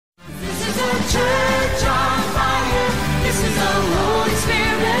is the Holy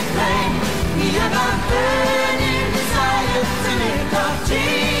Spirit flame. We have a burning desire to lift up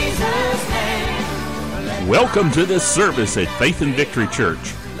Jesus' name. Welcome to this service at Faith and Victory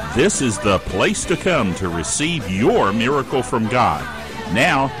Church. This is the place to come to receive your miracle from God.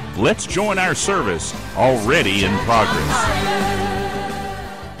 Now, let's join our service already in progress.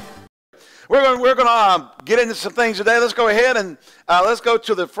 We're going to get into some things today. Let's go ahead and let's go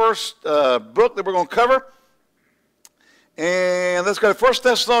to the first book that we're going to cover. And let's go to 1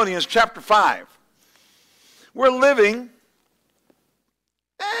 Thessalonians chapter 5. We're living...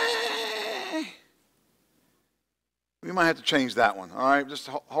 we might have to change that one. All right, just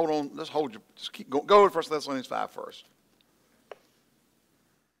hold on. Just keep go to 1 Thessalonians 5 first.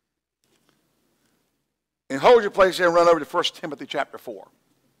 And hold your place there and run over to 1 Timothy chapter 4.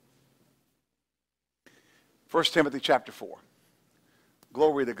 1 Timothy chapter 4.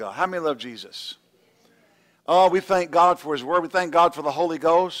 Glory to God. How many love Jesus? Oh, we thank God for His Word. We thank God for the Holy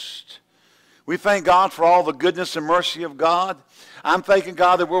Ghost. We thank God for all the goodness and mercy of God. I'm thanking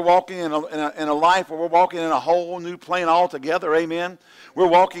God that we're walking in a life where we're walking in a whole new plane altogether. Amen. We're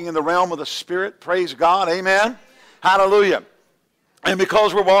walking in the realm of the Spirit. Praise God. Amen. Hallelujah. And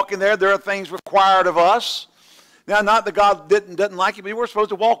because we're walking there, there are things required of us. Now, not that God doesn't like you, but we're supposed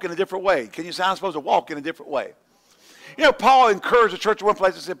to walk in a different way. Can you say I'm supposed to walk in a different way? You know, Paul encouraged the church at one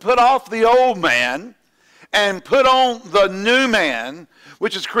place and said, put off the old man and put on the new man,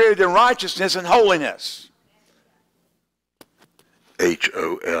 which is created in righteousness and holiness.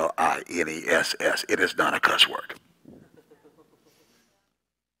 H-O-L-I-N-E-S-S. It is not a cuss word.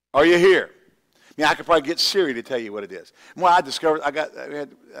 Are you here? I mean, I could probably get Siri to tell you what it is. Well, I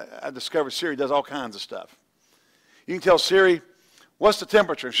discovered Siri does all kinds of stuff. You can tell Siri, what's the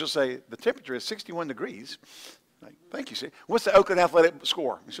temperature? And she'll say, the temperature is 61 degrees. Like, thank you, Siri. What's the Oakland Athletic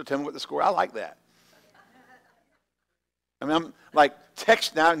score? And she'll tell me what the score. I like that. I mean, I'm like,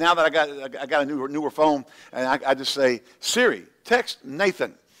 text now that I got a newer phone, and I just say, Siri, text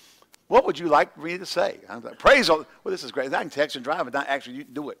Nathan. What would you like me to say? I'm like, praise all. Well, this is great. I can text and drive, but not actually you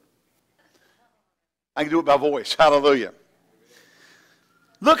do it. I can do it by voice. Hallelujah.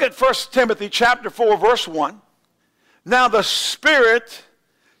 Look at 1 Timothy chapter 4, verse 1. Now the Spirit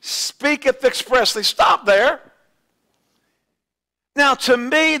speaketh expressly. Stop there. Now to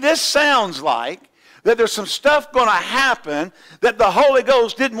me, this sounds like that there's some stuff going to happen that the Holy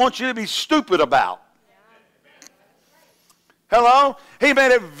Ghost didn't want you to be stupid about. Hello? He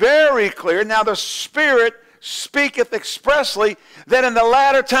made it very clear. Now the Spirit speaketh expressly that in the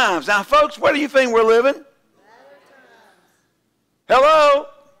latter times. Now folks, where do you think we're living? Hello?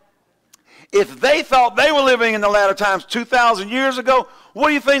 If they thought they were living in the latter times 2,000 years ago, what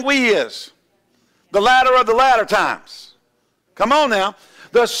do you think we is? The latter of the latter times. Come on now.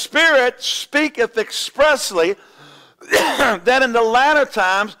 The Spirit speaketh expressly that in the latter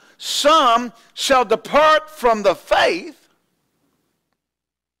times some shall depart from the faith.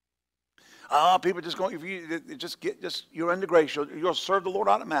 Oh, people just going, if you you're under grace, you'll serve the Lord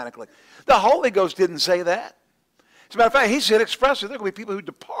automatically. The Holy Ghost didn't say that. As a matter of fact, He said expressly, there will be people who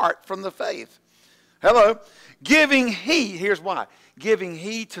depart from the faith. Hello. Giving heed, here's why. Giving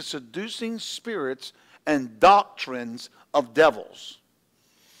heed to seducing spirits and doctrines of devils.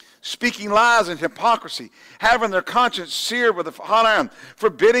 Speaking lies and hypocrisy, having their conscience seared with a hot iron,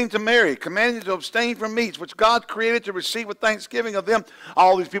 forbidding to marry, commanding to abstain from meats, which God created to receive with thanksgiving of them.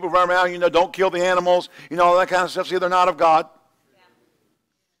 All these people run around, don't kill the animals, all that kind of stuff. See, they're not of God. Yeah.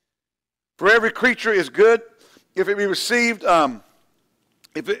 For every creature is good if it be received, and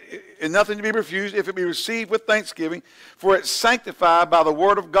nothing to be refused, if it be received with thanksgiving, for it's sanctified by the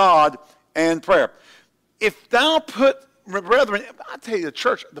word of God and prayer. If thou put, brethren, I tell you, the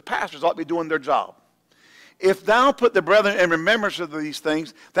church, the pastors ought to be doing their job. If thou put the brethren in remembrance of these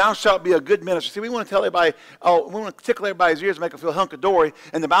things, thou shalt be a good minister. See, we want to tell everybody, we want to tickle everybody's ears and make them feel hunky-dory.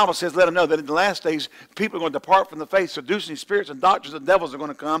 And the Bible says, let them know that in the last days, people are going to depart from the faith, seducing spirits and doctrines of devils are going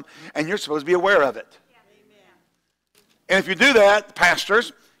to come, and you're supposed to be aware of it. And if you do that,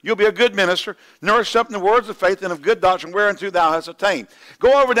 pastors, you'll be a good minister, nourished up in the words of faith and of good doctrine whereunto thou hast attained.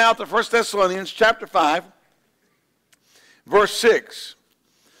 Go over now to 1 Thessalonians chapter 5, verse 6.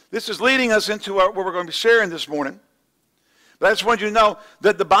 This is leading us into what we're going to be sharing this morning. But I just want you to know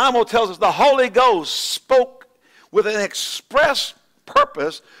that the Bible tells us the Holy Ghost spoke with an express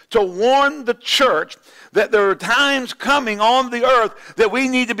purpose to warn the church that there are times coming on the earth that we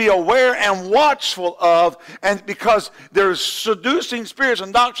need to be aware and watchful of, and because there's seducing spirits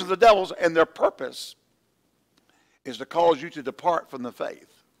and doctrines of the devils, and their purpose is to cause you to depart from the faith.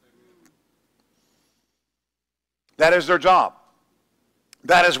 That is their job.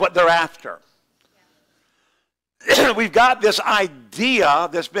 That is what they're after. we've got this idea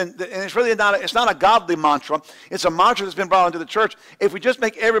that's been, and it's really not a godly mantra. It's a mantra that's been brought into the church. If we just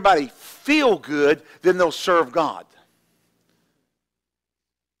make everybody feel good, then they'll serve God.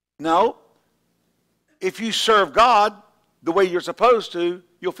 No. If you serve God the way you're supposed to,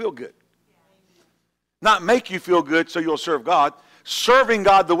 you'll feel good. Not make you feel good so you'll serve God. Serving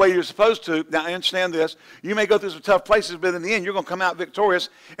God the way you're supposed to. Now, I understand this. You may go through some tough places, but in the end, you're going to come out victorious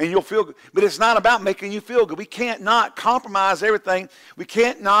and you'll feel good. But it's not about making you feel good. We can't not compromise everything. We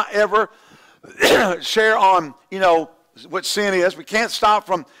can't not ever share on, what sin is. We can't stop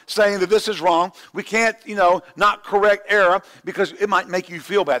from saying that this is wrong. We can't, not correct error because it might make you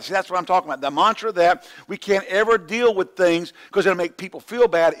feel bad. See, that's what I'm talking about. The mantra that we can't ever deal with things because it'll make people feel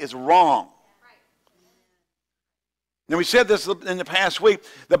bad is wrong. And we said this in the past week.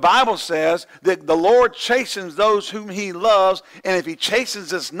 The Bible says that the Lord chastens those whom he loves, and if he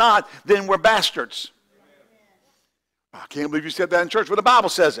chastens us not, then we're bastards. I can't believe you said that in church. Well, the Bible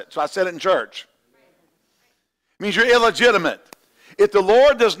says it, so I said it in church. It means you're illegitimate. If the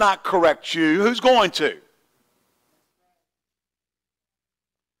Lord does not correct you, who's going to?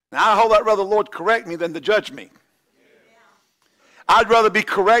 Now, I hold that rather the Lord correct me than to judge me. I'd rather be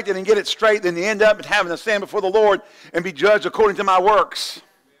corrected and get it straight than to end up having to stand before the Lord and be judged according to my works.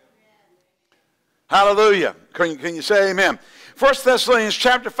 Hallelujah. Can you say amen? 1 Thessalonians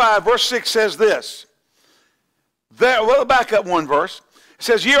chapter 5, verse 6 says this. We'll back up one verse. It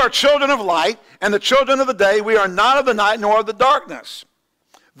says, ye are children of light and the children of the day. We are not of the night nor of the darkness.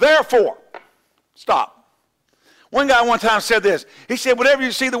 Therefore, stop. One guy one time said this. He said, whenever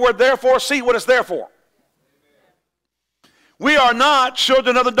you see the word therefore, see what it's there for. We are not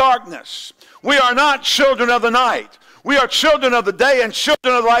children of the darkness. We are not children of the night. We are children of the day and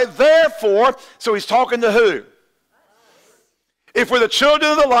children of the light. Therefore, so he's talking to who? If we're the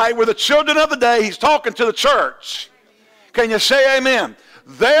children of the light, we're the children of the day, he's talking to the church. Can you say amen?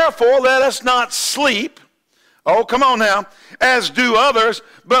 Therefore, let us not sleep. Oh, come on now. As do others,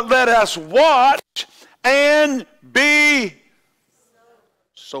 but let us watch and be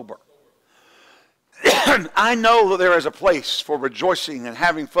sober. I know that there is a place for rejoicing and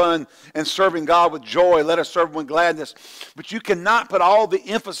having fun and serving God with joy. Let us serve him with gladness. But you cannot put all the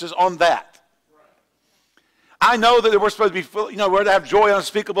emphasis on that. I know that we're supposed to be full, we're to have joy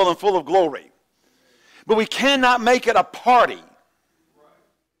unspeakable and full of glory. But we cannot make it a party.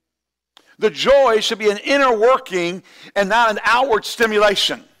 The joy should be an inner working and not an outward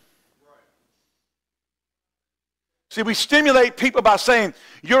stimulation. See, we stimulate people by saying,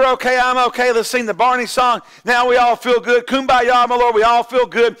 you're okay, I'm okay, let's sing the Barney song. Now we all feel good. Kumbaya, my Lord, we all feel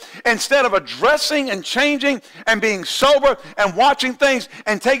good. Instead of addressing and changing and being sober and watching things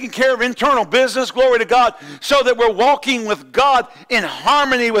and taking care of internal business, glory to God, so that we're walking with God in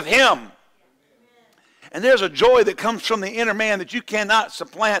harmony with him. And there's a joy that comes from the inner man that you cannot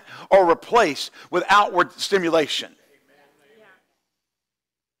supplant or replace with outward stimulation.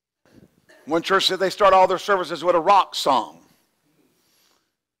 One church said they start all their services with a rock song.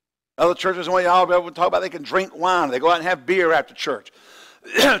 Other churches, when y'all talk about they can drink wine, they go out and have beer after church.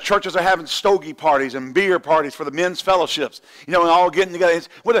 Churches are having stogie parties and beer parties for the men's fellowships. And all getting together.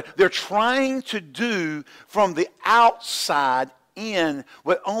 What they're trying to do from the outside in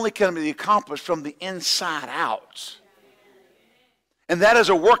what only can be accomplished from the inside out. And that is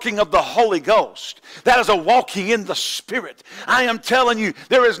a working of the Holy Ghost. That is a walking in the Spirit. I am telling you,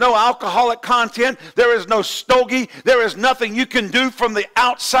 there is no alcoholic content. There is no stogie. There is nothing you can do from the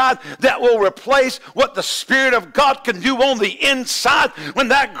outside that will replace what the Spirit of God can do on the inside when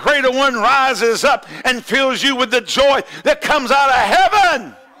that greater one rises up and fills you with the joy that comes out of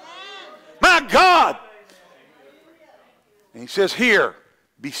heaven. My God. And he says here,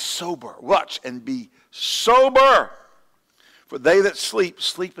 be sober. Watch and be sober. For they that sleep,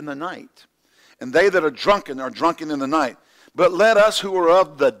 sleep in the night. And they that are drunken in the night. But let us who are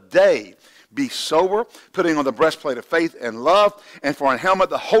of the day be sober, putting on the breastplate of faith and love, and for a helmet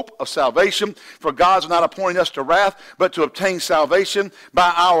the hope of salvation. For God's not appointing us to wrath, but to obtain salvation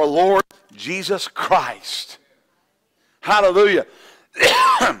by our Lord Jesus Christ. Hallelujah.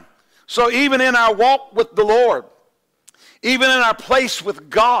 So even in our walk with the Lord, even in our place with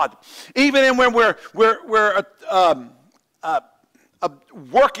God, even in when we're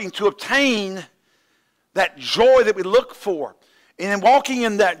working to obtain that joy that we look for, and walking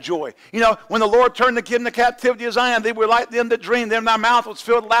in that joy. When the Lord turned the kid into captivity of Zion, they were like them that dreamed. Then our mouth was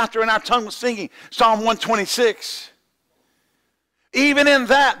filled with laughter and our tongue was singing. Psalm 126. Even in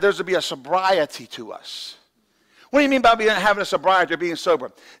that, there's to be a sobriety to us. What do you mean by having a sobriety or being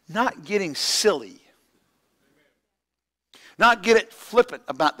sober? Not getting silly. Not get it flippant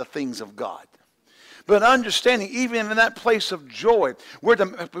about the things of God. But understanding, even in that place of joy, we're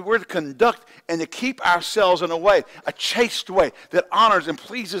to conduct and to keep ourselves in a way, a chaste way, that honors and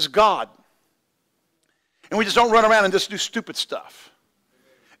pleases God. And we just don't run around and just do stupid stuff.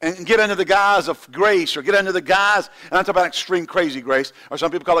 And get under the guise of grace, or get under the guise, and I'm talking about extreme crazy grace, or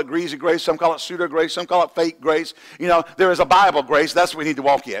some people call it greasy grace, some call it pseudo grace, some call it fake grace. You know, there is a Bible grace. That's what we need to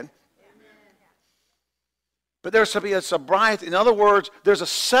walk in. But there's to be a sobriety. In other words, there's a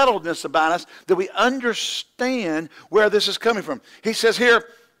settledness about us that we understand where this is coming from. He says here,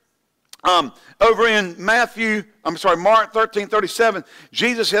 over in Mark 13:37,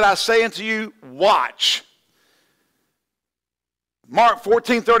 Jesus said, I say unto you, watch. Mark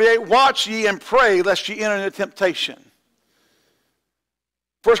 14:38, watch ye and pray lest ye enter into temptation.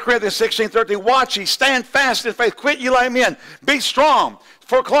 1 Corinthians 16:13, watch ye, stand fast in faith, quit ye like men, be strong.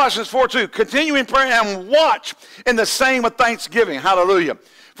 For Colossians 4:2, continue in prayer and watch in the same with thanksgiving. Hallelujah.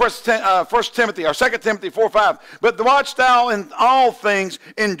 2 Timothy 4:5, but watch thou in all things,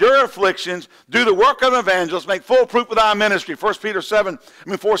 endure afflictions, do the work of an evangelist, make full proof of thy ministry. 1 Peter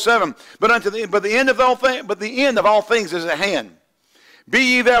 4:7, but the end of all things is at hand. Be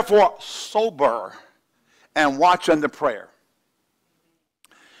ye therefore sober and watch unto prayer.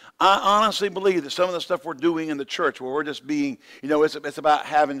 I honestly believe that some of the stuff we're doing in the church, where we're just being, you know, it's about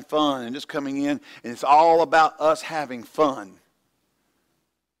having fun and just coming in, and it's all about us having fun,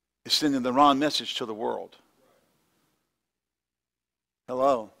 is sending the wrong message to the world.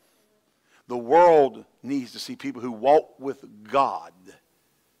 Hello. The world needs to see people who walk with God.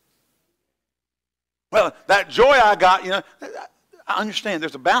 Well, that joy I got, you know, I understand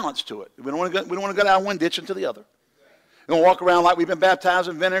there's a balance to it. We don't want to go down one ditch into the other. We're going to walk around like we've been baptized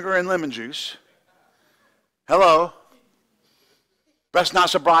in vinegar and lemon juice. Hello. That's not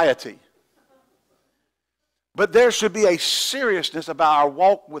sobriety. But there should be a seriousness about our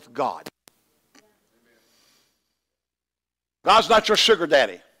walk with God. God's not your sugar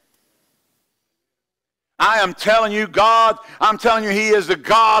daddy. I am telling you, God, I'm telling you, He is the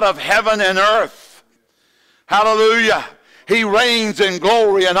God of heaven and earth. Hallelujah. He reigns in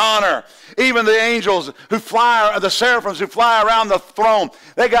glory and honor. Even the angels who fly, the seraphims who fly around the throne,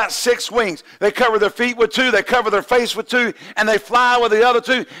 they got 6 wings. They cover their feet with 2, they cover their face with 2, and they fly with the other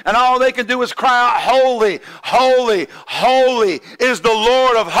 2, and all they can do is cry out, holy, holy, holy is the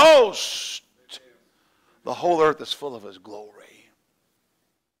Lord of hosts. The whole earth is full of His glory.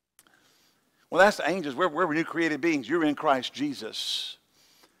 Well, that's the angels. We're new created beings. You're in Christ Jesus.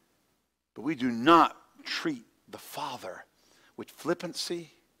 But we do not treat the Father with flippancy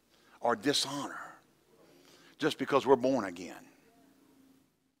or dishonor just because we're born again.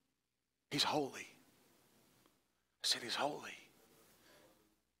 He's holy. I said He's holy.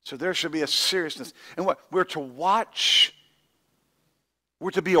 So there should be a seriousness. And what? We're to watch.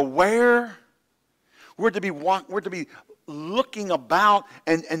 We're to be aware. We're to be looking about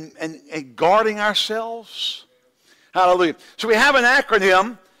and guarding ourselves. Hallelujah. So we have an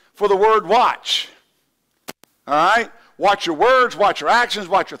acronym for the word watch. All right? Watch your words, watch your actions,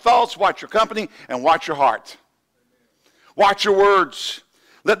 watch your thoughts, watch your company, and watch your heart. Watch your words.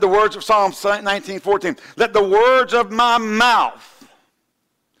 Let the words of Psalm 19:14, let the words of my mouth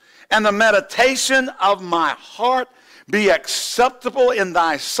and the meditation of my heart be acceptable in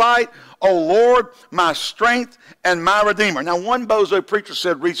thy sight, O Lord, my strength and my Redeemer. Now, one bozo preacher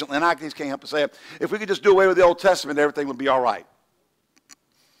said recently, and I just can't help but say it, if we could just do away with the Old Testament, everything would be all right.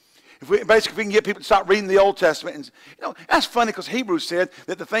 If we can get people to stop reading the Old Testament. And, you know, that's funny because Hebrews said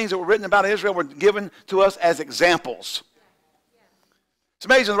that the things that were written about Israel were given to us as examples. It's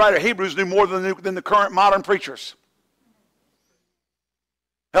amazing the writer of Hebrews knew more than the current modern preachers.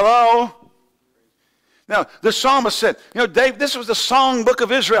 Hello? Now, the psalmist said, you know, David, this was the songbook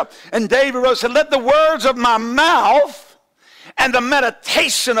of Israel. And David wrote, said, let the words of my mouth and the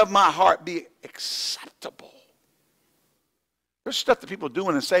meditation of my heart be acceptable. There's stuff that people are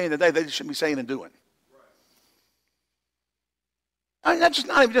doing and saying today they shouldn't be saying and doing. I mean, that's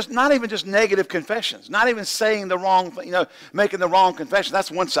not even just negative confessions. Not even saying the wrong thing, you know, making the wrong confession. That's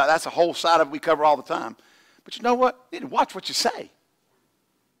one side. That's a whole side of it we cover all the time. But you know what? You need to watch what you say.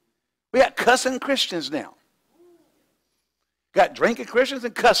 We got cussing Christians now. Got drinking Christians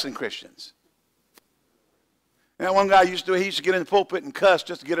and cussing Christians. Now, one guy used to get in the pulpit and cuss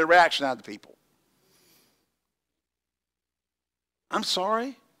just to get a reaction out of the people. I'm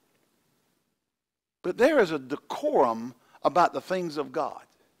sorry, but there is a decorum about the things of God.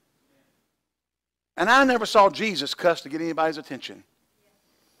 And I never saw Jesus cuss to get anybody's attention.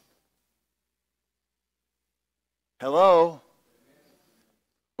 Hello?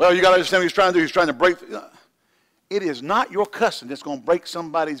 Well, you got to understand what he's trying to do. He's trying to break. It is not your cussing that's going to break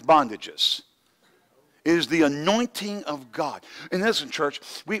somebody's bondages. is the anointing of God. And listen, church,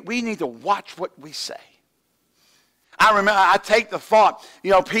 we need to watch what we say. I remember, I take the thought,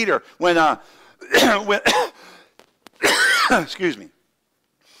 Peter, when excuse me,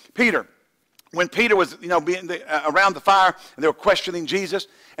 Peter, when Peter was, being around the fire, and they were questioning Jesus,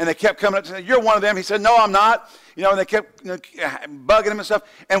 and they kept coming up and saying, "You're one of them." He said, "No, I'm not." And they kept bugging him and stuff.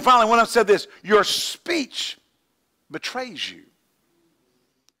 And finally, one of them said this: "Your speech betrays you."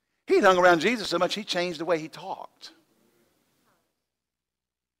 He'd hung around Jesus so much, he changed the way he talked.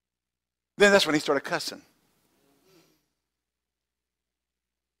 Then that's when he started cussing.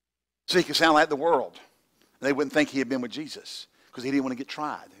 So he could sound like the world. And they wouldn't think he had been with Jesus because he didn't want to get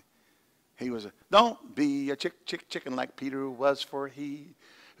tried. He was don't be a chicken like Peter was, for he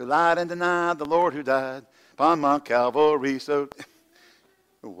who lied and denied the Lord who died upon Mount Calvary. So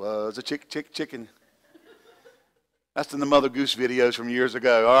it was a chicken. That's in the Mother Goose videos from years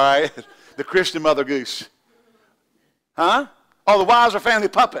ago, all right? The Christian Mother Goose. Huh? Oh, the wives are family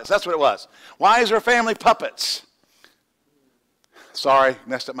puppets. That's what it was. Wives are family puppets. Sorry,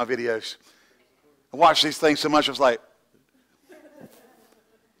 messed up my videos. I watched these things so much, I was like,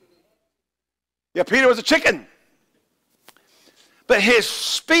 yeah, Peter was a chicken. But his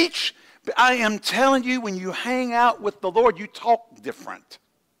speech, I am telling you, when you hang out with the Lord, you talk different.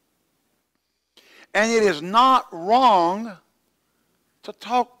 And it is not wrong to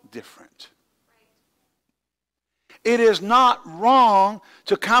talk different. It is not wrong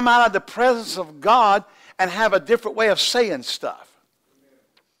to come out of the presence of God and have a different way of saying stuff.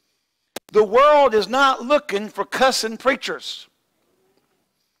 The world is not looking for cussing preachers.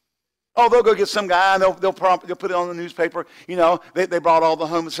 Oh, they'll go get some guy and they'll put it on the newspaper. They brought all the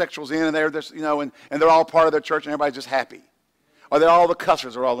homosexuals in, and and they're all part of their church, and everybody's just happy. Or all the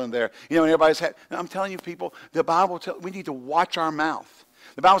cussers are all in there. And everybody's happy. Now, I'm telling you, people, the Bible tells we need to watch our mouth.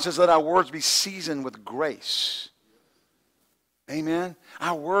 The Bible says, "Let our words be seasoned with grace." Amen.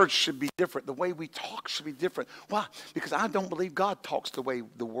 Our words should be different. The way we talk should be different. Why? Because I don't believe God talks the way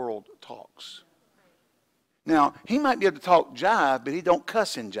the world talks. Now, he might be able to talk jive, but he don't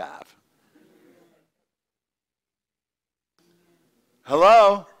cuss in jive.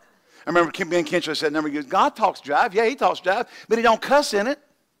 Hello? I remember Ben Kincher said a number of years, God talks jive. Yeah, he talks jive, but he don't cuss in it.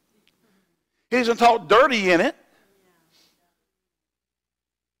 He doesn't talk dirty in it.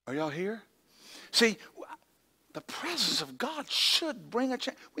 Are y'all here? See, the presence of God should bring a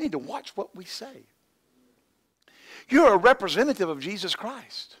change. We need to watch what we say. You're a representative of Jesus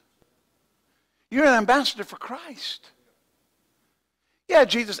Christ. You're an ambassador for Christ. Yeah,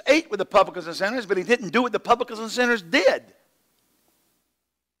 Jesus ate with the publicans and sinners, but he didn't do what the publicans and sinners did.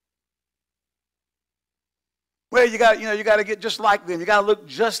 Well, you got to get just like them. You got to look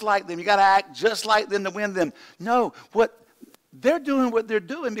just like them. You got to act just like them to win them. No, they're doing what they're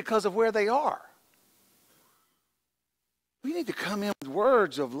doing because of where they are. We need to come in with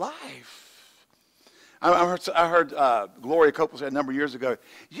words of life. I heard Gloria Copeland say a number of years ago,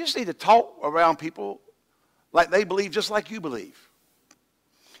 you just need to talk around people like they believe just like you believe.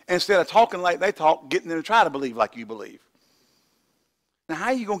 Instead of talking like they talk, getting them to try to believe like you believe. Now, how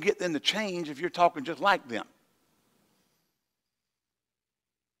are you going to get them to change if you're talking just like them?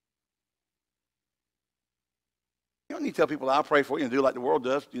 You don't need to tell people, I'll pray for you and do like the world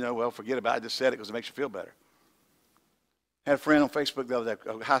does. Well, forget about it. I just said it because it makes you feel better. I had a friend on Facebook the other day,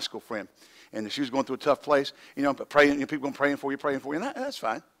 a high school friend, and she was going through a tough place. But praying, people praying for you, and that's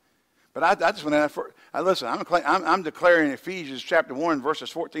fine. But I just went out for. Listen, I'm declaring Ephesians chapter 1, verses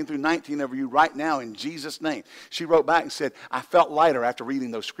 14 through 19 over you right now in Jesus' name. She wrote back and said, I felt lighter after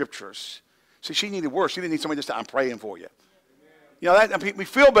reading those scriptures. See, she needed worse. She didn't need somebody just to, I'm praying for you. We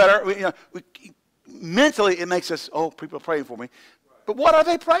feel better. Mentally, it makes us, people are praying for me. But what are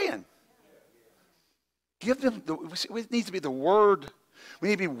they praying? Give them, it needs to be the word. We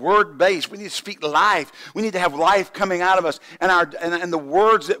need to be word-based. We need to speak life. We need to have life coming out of us. And the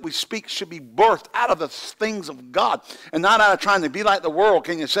words that we speak should be birthed out of the things of God and not out of trying to be like the world.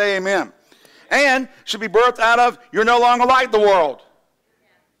 Can you say amen? And should be birthed out of, you're no longer like the world.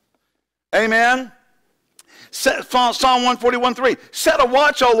 Amen? Psalm 141:3. Set a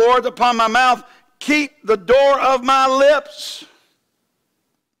watch, O Lord, upon my mouth. Keep the door of my lips.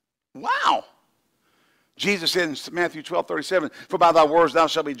 Wow. Jesus said in Matthew 12:37, for by thy words thou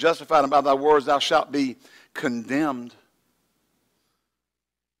shalt be justified, and by thy words thou shalt be condemned.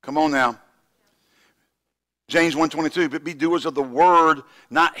 Come on now. James 1:22, but be doers of the word,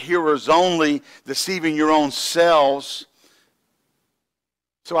 not hearers only, deceiving your own selves.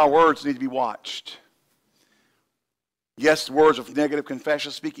 So our words need to be watched. Yes, words of negative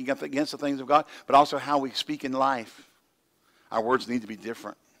confession, speaking against the things of God, but also how we speak in life. Our words need to be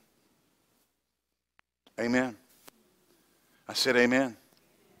different. Amen. I said amen.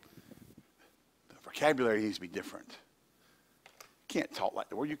 The vocabulary needs to be different. You can't talk like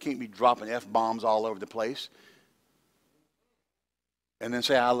the word. You can't be dropping F-bombs all over the place and then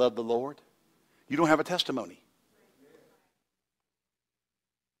say, I love the Lord. You don't have a testimony.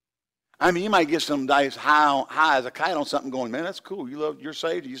 I mean, you might get some guys high as a kite on something going, man, that's cool. You're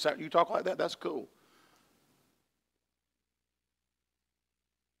saved. You talk like that. That's cool.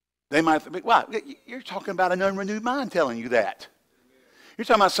 They might think, wow, you're talking about an unrenewed mind telling you that. You're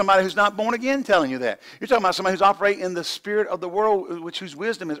talking about somebody who's not born again telling you that. You're talking about somebody who's operating in the spirit of the world, whose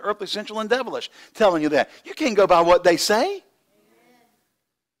wisdom is earthly, sensual, and devilish, telling you that. You can't go by what they say.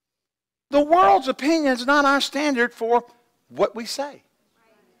 The world's opinion is not our standard for what we say.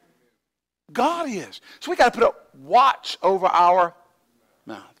 God is. So we got to put a watch over our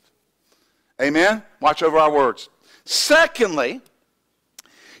mouth. Amen? Watch over our words. Secondly,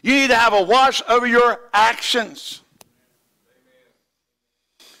 you need to have a watch over your actions.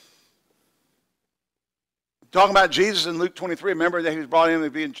 Talking about Jesus in Luke 23, remember that he was brought in,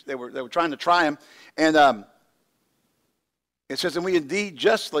 they were trying to try him. And it says, and we indeed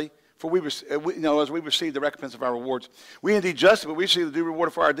justly, for as we receive the recompense of our rewards, we indeed justly, but we receive the due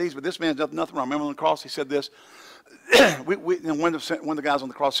reward for our deeds. But this man's done nothing wrong. Remember on the cross, he said this. And one of the guys on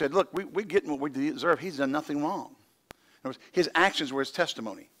the cross said, look, we're getting what we deserve. He's done nothing wrong. In other words, his actions were his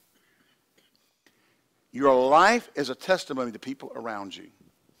testimony. Your life is a testimony to people around you.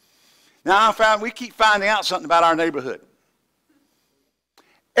 Now, we keep finding out something about our neighborhood.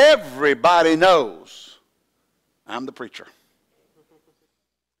 Everybody knows I'm the preacher.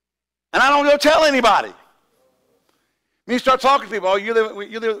 And I don't go tell anybody. When you start talking to people, oh, you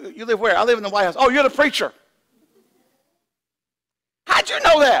live where? I live in the White House. Oh, you're the preacher. How'd you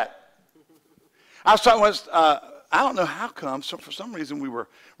know that? I was talking with, I don't know how come. So for some reason, we were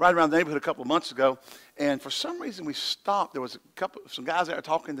right around the neighborhood a couple of months ago, and for some reason we stopped. There was some guys there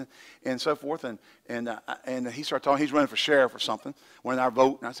talking and so forth, and he started talking. He's running for sheriff or something, wanting our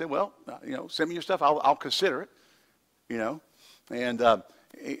vote. And I said, well, send me your stuff. I'll consider it, And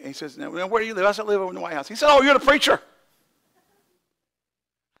he says, now, where do you live? I said, I live over in the White House. He said, oh, you're the preacher.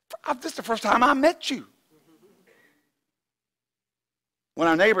 This is the first time I met you. When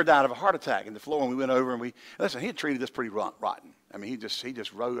our neighbor died of a heart attack in the floor, and we went over and he had treated us pretty rotten. I mean, he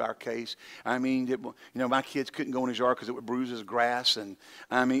just wrote our case. I mean, my kids couldn't go in his yard because it would bruise his grass, and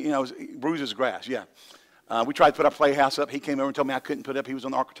I mean, it was bruises grass. Yeah. We tried to put our playhouse up. He came over and told me I couldn't put it up. He was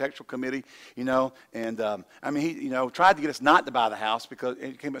on the architectural committee, and I mean, he, tried to get us not to buy the house because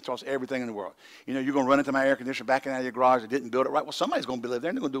it came across everything in the world. You're going to run into my air conditioner, backing out of your garage. I didn't build it right. Well, somebody's going to live there,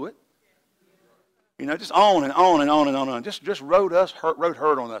 and they're going to do it. Just on and on and on and on and on. Just wrote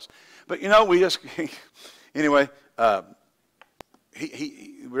hurt on us. But, we just, anyway,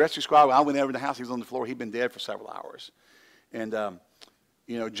 he rescue squad, I went over to the house. He was on the floor. He'd been dead for several hours. And,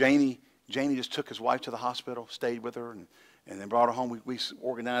 Janie just took his wife to the hospital, stayed with her, and then brought her home. We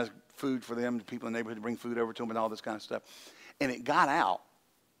organized food for them, the people in the neighborhood to bring food over to them and all this kind of stuff. And it got out,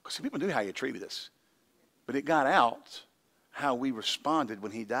 because people knew how you treated us. But it got out how we responded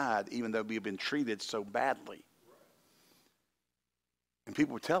when he died, even though we had been treated so badly. And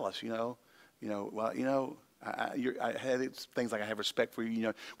people would tell us, I had things like I have respect for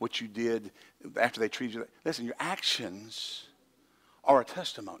you, what you did after they treated you. Listen, your actions are a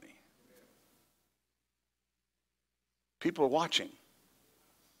testimony. People are watching.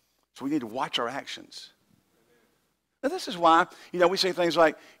 So we need to watch our actions. Now, this is why, we say things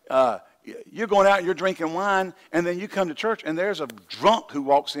like, you're going out and you're drinking wine, and then you come to church, and there's a drunk who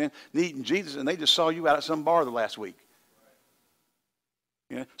walks in needing Jesus, and they just saw you out at some bar the last week.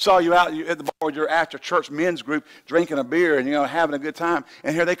 Saw you out at the bar with your after church men's group drinking a beer and, having a good time,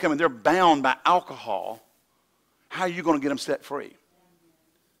 and here they come, and they're bound by alcohol. How are you going to get them set free?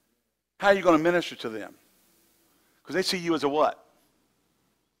 How are you going to minister to them? Because they see you as a what?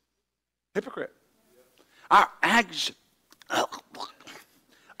 Hypocrite. Our actions.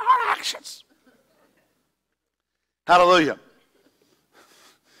 Hallelujah.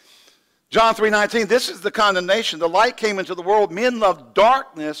 John 3:19, this is the condemnation. The light came into the world. Men loved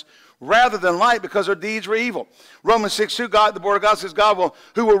darkness rather than light because their deeds were evil. Romans 6:2, God, the word of God says,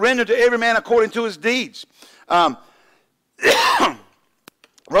 who will render to every man according to his deeds.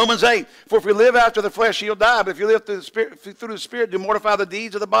 Romans 8, for if we live after the flesh, you'll die. But if you live through the Spirit, do mortify the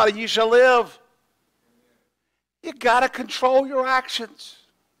deeds of the body, you shall live. You got to control your actions.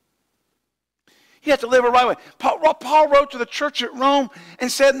 You have to live a right way. Paul wrote to the church at Rome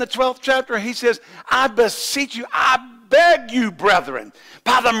and said in the 12th chapter, he says, I beseech you, I beg you, brethren,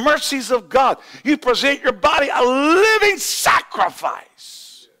 by the mercies of God, you present your body a living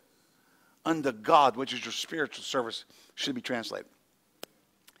sacrifice, unto God, which is your spiritual service, should be translated.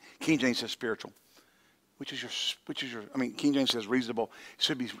 King James says spiritual, which is your, King James says reasonable. It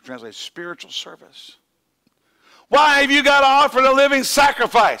should be translated spiritual service. Why have you got to offer the living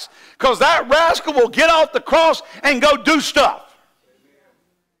sacrifice? Because that rascal will get off the cross and go do stuff.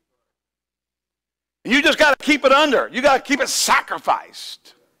 You just got to keep it under. You got to keep it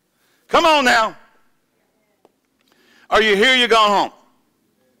sacrificed. Come on now. Are you here? You gone home?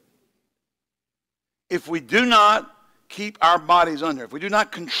 If we do not keep our bodies under, if we do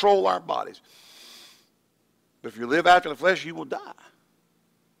not control our bodies, but if you live after the flesh, you will die.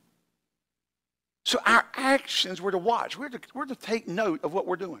 So our actions, we're to watch. We're to take note of what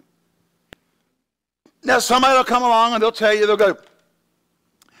we're doing. Now somebody will come along and they'll tell you, they'll go,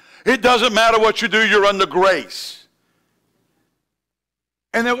 it doesn't matter what you do, you're under grace.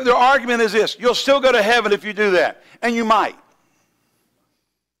 And their argument is this, you'll still go to heaven if you do that. And you might.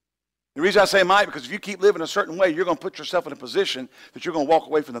 The reason I say might, because if you keep living a certain way, you're going to put yourself in a position that you're going to walk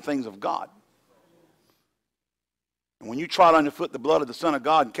away from the things of God. And when you trod underfoot the blood of the Son of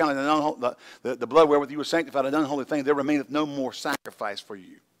God and counted the blood wherewith you were sanctified an unholy thing, there remaineth no more sacrifice for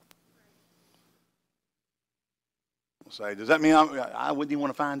you. We'll say, does that mean I wouldn't even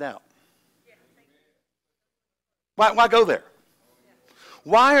want to find out? Why go there?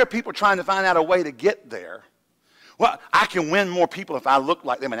 Why are people trying to find out a way to get there? Well, I can win more people if I look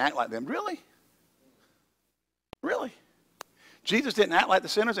like them and act like them. Really? Really? Jesus didn't act like the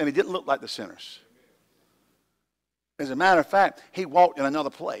sinners and he didn't look like the sinners. As a matter of fact, he walked in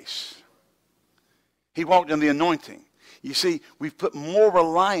another place. He walked in the anointing. You see, we've put more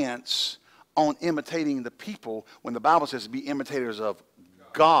reliance on imitating the people when the Bible says to be imitators of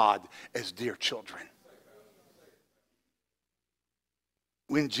God as dear children.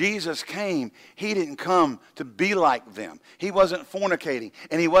 When Jesus came, he didn't come to be like them. He wasn't fornicating,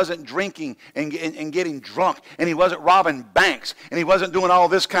 and he wasn't drinking and getting drunk, and he wasn't robbing banks, and he wasn't doing all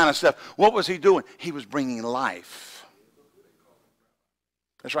this kind of stuff. What was he doing? He was bringing life.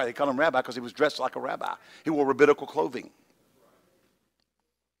 That's right, they called him rabbi because he was dressed like a rabbi. He wore rabbinical clothing.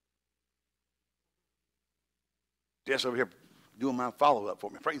 Jess over here doing my follow-up for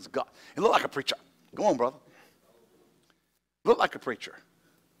me. Praise God. He looked like a preacher. Go on, brother. Looked like a preacher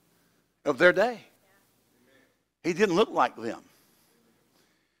of their day. He didn't look like them.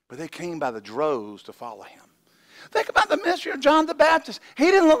 But they came by the droves to follow him. Think about the ministry of John the Baptist. He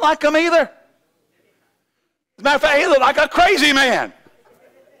didn't look like them either. As a matter of fact, he looked like a crazy man.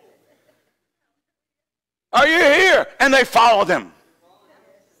 Are you here? And they followed him.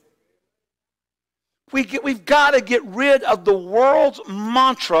 We've got to get rid of the world's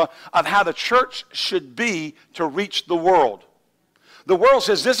mantra of how the church should be to reach the world. The world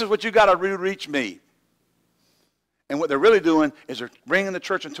says, this is what you got to reach me. And what they're really doing is they're bringing the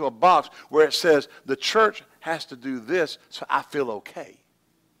church into a box where it says, the church has to do this so I feel okay.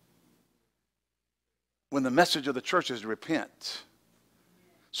 When the message of the church is to repent.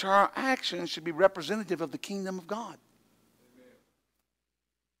 So our actions should be representative of the kingdom of God.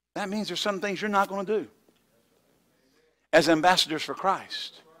 That means there's some things you're not going to do as ambassadors for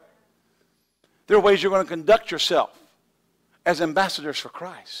Christ. There are ways you're going to conduct yourself as ambassadors for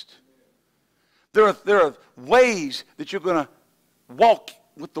Christ. There are ways that you're going to walk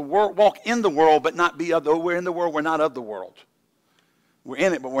with the world, walk in the world, but not be of the. We're in the world, we're not of the world. We're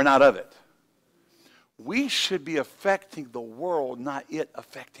in it, but we're not of it. We should be affecting the world, not it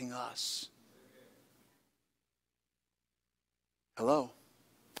affecting us. Hello?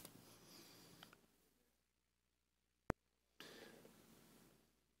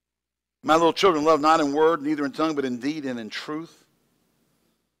 My little children, love not in word, neither in tongue, but in deed and in truth.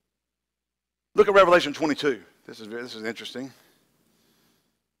 Look at Revelation 22. This is interesting.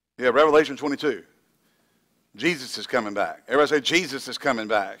 Yeah, Revelation 22. Jesus is coming back. Everybody say, Jesus is coming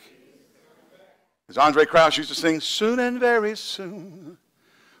back. As Andre Crouch used to sing, soon and very soon,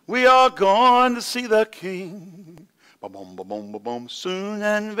 we are going to see the King. Ba-boom, ba-boom, ba-boom. Soon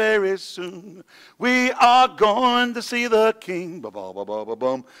and very soon, we are going to see the King.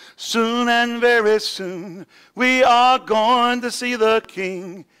 Ba-ba-ba-ba-ba-boom. Soon and very soon, we are going to see the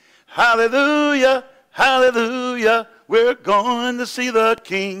King. Hallelujah, hallelujah, we're going to see the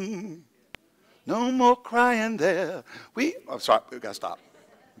King. No more crying there. I'm sorry, we've got to stop.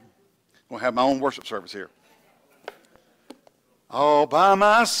 I'm going to have my own worship service here. All by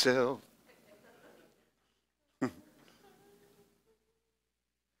myself.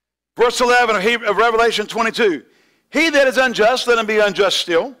 Verse 11 of Revelation 22. He that is unjust, let him be unjust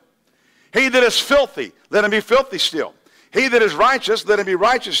still. He that is filthy, let him be filthy still. He that is righteous, let him be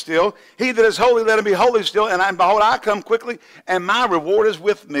righteous still. He that is holy, let him be holy still. And behold, I come quickly, and my reward is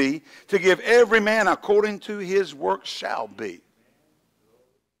with me, to give every man according to his work shall be.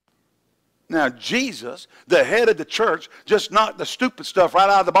 Now, Jesus, the head of the church, just knocked the stupid stuff right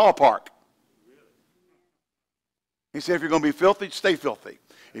out of the ballpark. He said, if you're going to be filthy, stay filthy.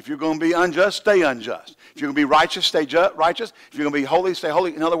 If you're going to be unjust, stay unjust. If you're going to be righteous, stay righteous. If you're going to be holy, stay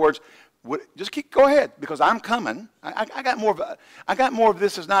holy. In other words, just go ahead, because I'm coming. I got more of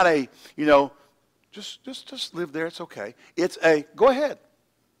this. Is not a, just live there. It's okay. It's a, go ahead.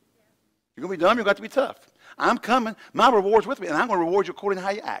 You're going to be dumb. You're going to have to be tough. I'm coming. My reward's with me, and I'm going to reward you according to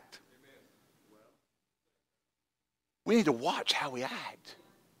how you act. We need to watch how we act.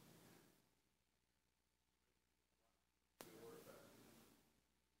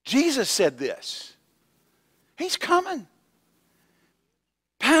 Jesus said this. He's coming.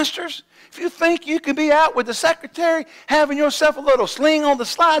 Pastors, if you think you can be out with the secretary, having yourself a little sling on the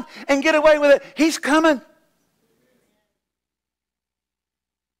slide and get away with it, he's coming.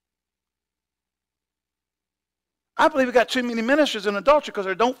 I believe we got too many ministers in adultery because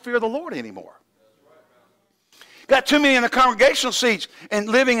they don't fear the Lord anymore. Got too many in the congregational seats and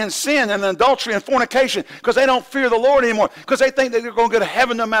living in sin and adultery and fornication because they don't fear the Lord anymore, because they think that they're going to go to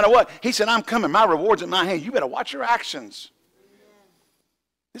heaven no matter what. He said, I'm coming. My reward's in my hand. You better watch your actions.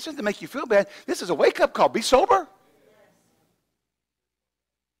 This isn't to make you feel bad. This is a wake-up call. Be sober.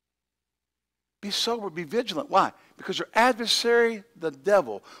 Be sober. Be vigilant. Why? Because your adversary, the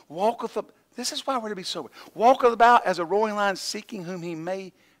devil, walketh up. This is why we're to be sober. Walketh about as a roaring lion, seeking whom he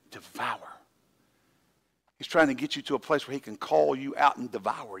may devour. He's trying to get you to a place where he can call you out and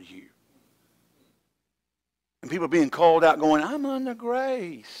devour you. And people being called out going, I'm under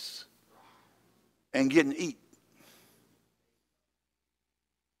grace, and getting eat.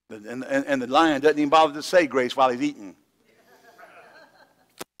 And the lion doesn't even bother to say grace while he's eating.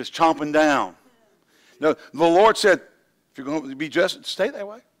 Just chomping down. No, the Lord said, if you're going to be just, stay that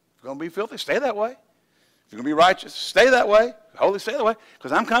way. If you're going to be filthy, stay that way. If you're going to be righteous, stay that way. Holy, stay that way.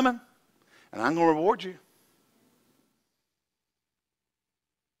 Because I'm coming, and I'm going to reward you.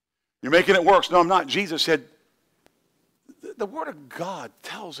 You're making it worse. No, I'm not. Jesus said, the Word of God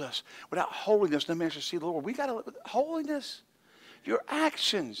tells us, without holiness, no man shall see the Lord. We got to live with holiness. Your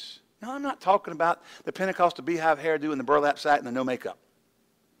actions. Now, I'm not talking about the Pentecostal beehive hairdo and the burlap sack and the no makeup.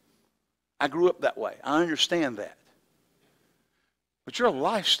 I grew up that way. I understand that. But your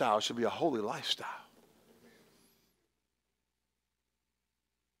lifestyle should be a holy lifestyle.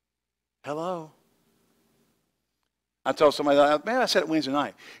 Hello? I told somebody, man, I said it Wednesday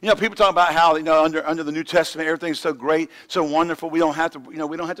night. People talk about how, under the New Testament, everything's so great, so wonderful. We don't have to, we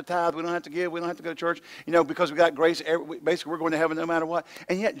don't have to tithe, we don't have to give, we don't have to go to church, because we got grace. Basically, we're going to heaven no matter what.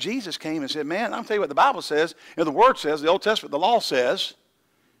 And yet Jesus came and said, man, I'm telling you what the Bible says, the Word says, the Old Testament, the law says,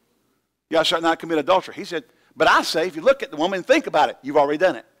 y'all shall not commit adultery. He said, but I say, if you look at the woman and think about it, you've already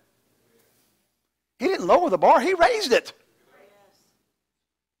done it. He didn't lower the bar, he raised it.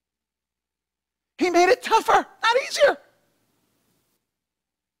 He made it tougher, not easier.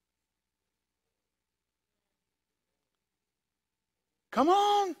 Come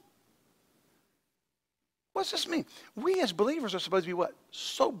on. What's this mean? We as believers are supposed to be what?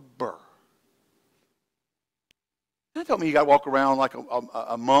 Sober. That don't mean you got to walk around like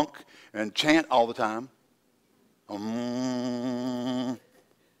a monk and chant all the time.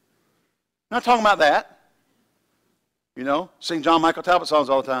 Not talking about that. Sing John Michael Talbot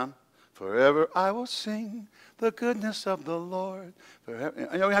songs all the time. Forever I will sing the goodness of the Lord. Forever.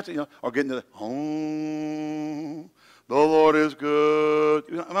 We have to, or get into the, oh, the Lord is good.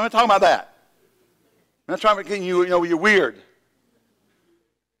 I'm not talking about that. I'm not trying to get you, you're weird.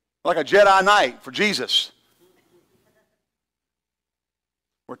 Like a Jedi Knight for Jesus.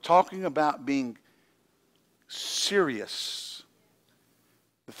 We're talking about being serious.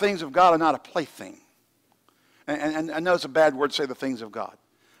 The things of God are not a plaything. And I know it's a bad word to say the things of God.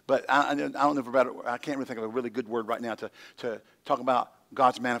 But I don't know I can't really think of a really good word right now to talk about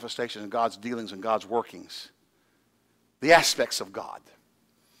God's manifestation and God's dealings and God's workings. The aspects of God.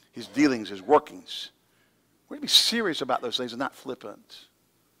 His dealings, his workings. We're to be serious about those things and not flippant.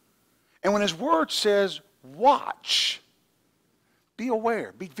 And when his word says, watch, be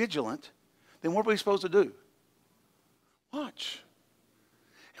aware, be vigilant, then what are we supposed to do? Watch.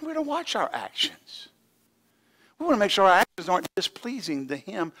 And we're to watch our actions. We want to make sure our actions aren't displeasing to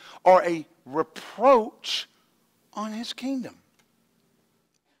him or a reproach on his kingdom.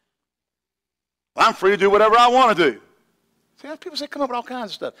 I'm free to do whatever I want to do. See, people say come up with all kinds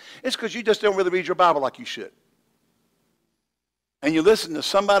of stuff. It's because you just don't really read your Bible like you should. And you listen to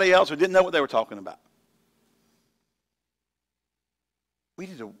somebody else who didn't know what they were talking about. we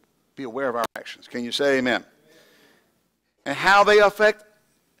need to be aware of our actions. Can you say amen? And how they affect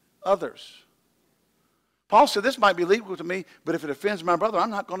others. Paul said, this might be legal to me, but if it offends my brother, I'm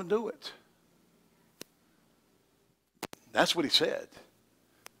not going to do it. That's what he said.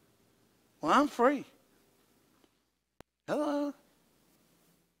 Well, I'm free. Hello.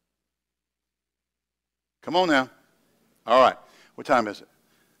 Come on now. All right. What time is it?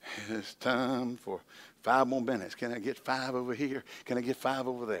 It's time for 5 more minutes. Can I get 5 over here? Can I get 5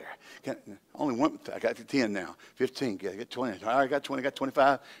 over there? Only one. I got to 10 now. 15. Can I get 20? All right, I got 20. I got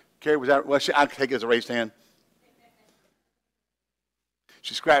 25. Carrie was out. Well, I'll take it as a raised hand.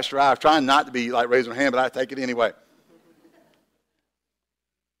 She scratched her eye. I was trying not to be like raising her hand, but I take it anyway.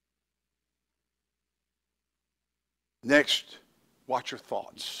 Next, watch your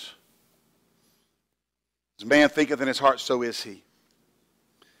thoughts. As a man thinketh in his heart, so is he.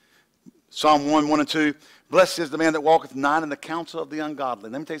 Psalm 1, 1 and 2. Blessed is the man that walketh not in the counsel of the ungodly.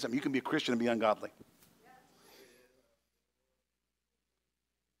 Let me tell you something. You can be a Christian and be ungodly.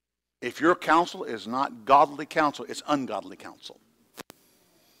 If your counsel is not godly counsel, it's ungodly counsel.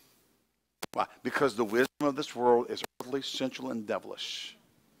 Why? Because the wisdom of this world is earthly, sensual, and devilish.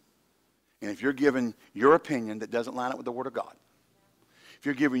 And if you're giving your opinion that doesn't line up with the Word of God, if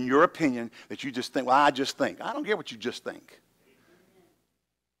you're giving your opinion that you just think, well, I just think. I don't care what you just think.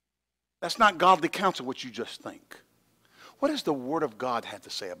 That's not godly counsel, what you just think. What does the Word of God have to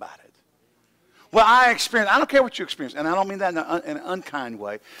say about it? Well, I don't care what you experience, and I don't mean that in an unkind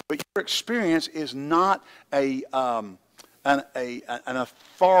way, but your experience is not an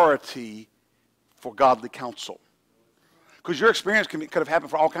authority for godly counsel. Because your experience could have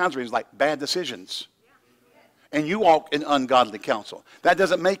happened for all kinds of reasons, like bad decisions. And you walk in ungodly counsel. That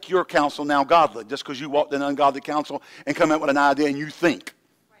doesn't make your counsel now godly, just because you walked in ungodly counsel and come out with an idea and you think.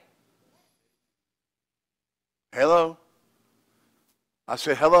 Hello? I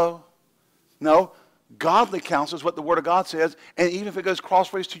said hello? No. Godly counsel is what the Word of God says, and even if it goes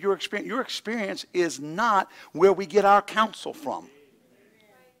crossways to your experience is not where we get our counsel from.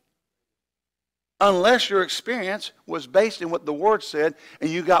 Unless your experience was based in what the Word said and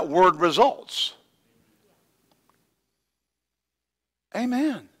you got Word results.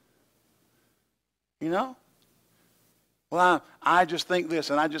 Amen. You know? Well, I just think this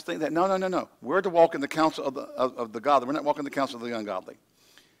and I just think that. No. We're to walk in the counsel of the godly. We're not walking in the counsel of the ungodly.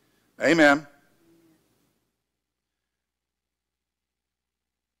 Amen.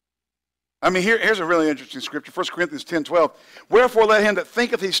 I mean, here's a really interesting scripture. 1 Corinthians 10:12. Wherefore let him that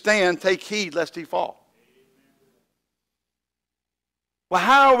thinketh he stand take heed lest he fall. Well,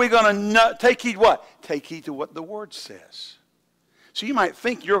 how are we going to take heed what? Take heed to what the Word says. So you might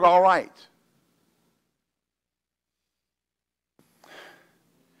think you're all right.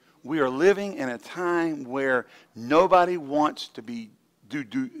 We are living in a time where nobody wants to be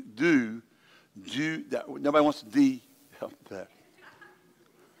nobody wants to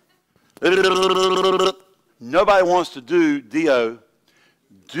nobody wants to do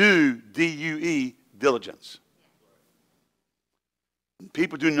D-U-E, diligence.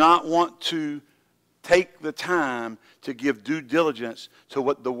 People do not want to take the time to give due diligence to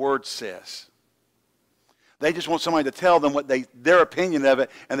what the Word says. They just want somebody to tell them what their opinion of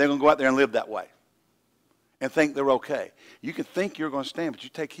it, and they're going to go out there and live that way and think they're okay. You can think you're going to stand, but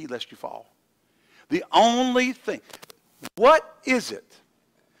you take heed lest you fall. The only thing, what is it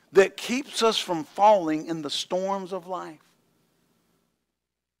that keeps us from falling in the storms of life?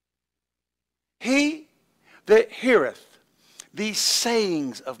 He that heareth these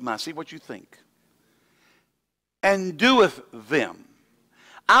sayings of mine, see what you think, and doeth them,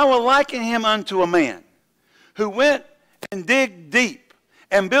 I will liken him unto a man who went and digged deep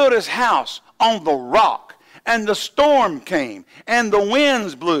and built his house on the rock. And the storm came, and the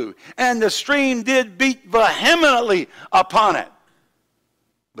winds blew, and the stream did beat vehemently upon it.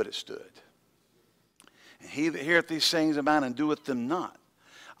 But it stood. And he that heareth these sayings of mine and doeth them not,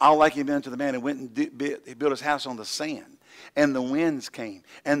 I'll liken him unto the man who went and he built his house on the sand. And the winds came,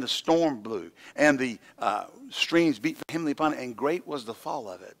 and the storm blew, and the streams beat vehemently upon it, and great was the fall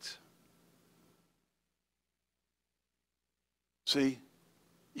of it. See,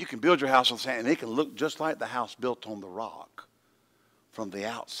 you can build your house on the sand, and it can look just like the house built on the rock from the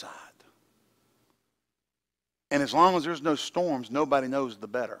outside. And as long as there's no storms, nobody knows the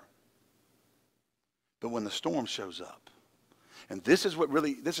better. But when the storm shows up, and this is what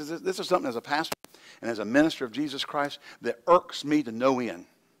really, this is something as a pastor and as a minister of Jesus Christ that irks me to no end,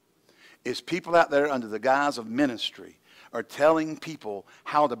 is people out there under the guise of ministry are telling people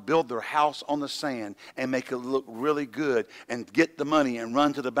how to build their house on the sand and make it look really good and get the money and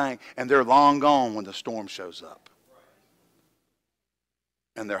run to the bank, and they're long gone when the storm shows up.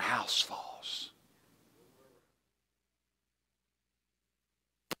 and their house falls.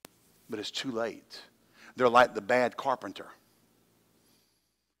 But it's too late. They're like the bad carpenter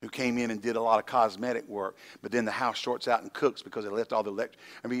who came in and did a lot of cosmetic work, but then the house shorts out and cooks because they left all the electric.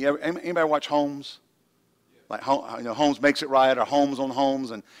 I mean, anybody watch Homes? Like, Homes Makes It Right, or Homes on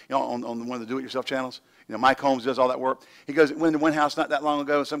Homes, and on one of the do-it-yourself channels. Mike Holmes does all that work. He goes, went into one house not that long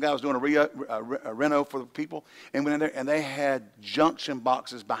ago, some guy was doing a reno for the people, and went in there, and they had junction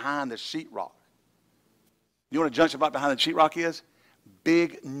boxes behind the sheetrock. You know what a junction box behind the sheetrock is?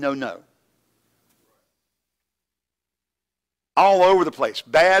 Big no-no. All over the place.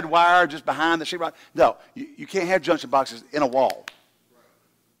 Bad wire just behind the sheetrock. No, you can't have junction boxes in a wall.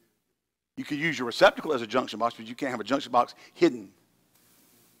 You could use your receptacle as a junction box, but you can't have a junction box hidden.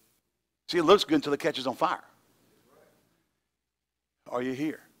 See, it looks good until it catches on fire. Are you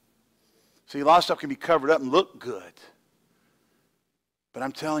here? See, a lot of stuff can be covered up and look good. But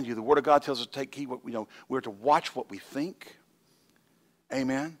I'm telling you, the Word of God tells us to take heed. We're to watch what we think.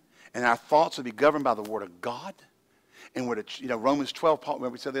 Amen. And our thoughts will be governed by the Word of God. And we're to, Romans 12, Paul,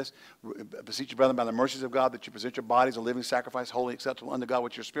 remember we said this? Beseech you, brethren, by the mercies of God, that you present your bodies a living sacrifice, holy, acceptable unto God,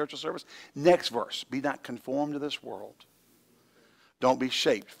 which is your spiritual service. Next verse, be not conformed to this world. Don't be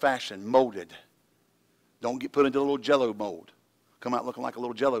shaped, fashioned, molded. Don't get put into a little Jell-O mold. Come out looking like a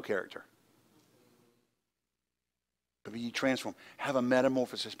little Jell-O character. But be ye transformed. Have a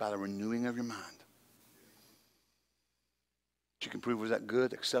metamorphosis by the renewing of your mind. That you can prove was that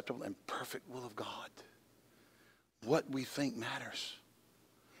good, acceptable, and perfect will of God. What we think matters.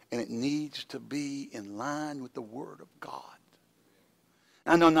 And it needs to be in line with the Word of God.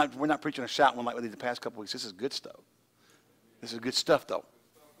 I know we're not preaching a shout one like we did the past couple weeks. This is good stuff. This is good stuff, though.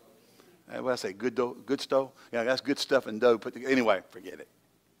 What did I say? Good dough? Good stuff? Yeah, that's good stuff and dough. Anyway, forget it.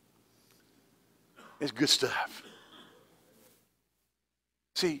 It's good stuff.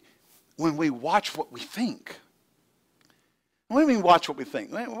 See, when we watch what we think. What do you mean watch what we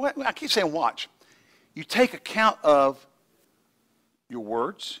think? I keep saying watch. You take account of your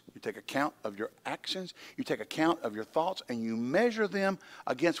words, you take account of your actions, you take account of your thoughts, and you measure them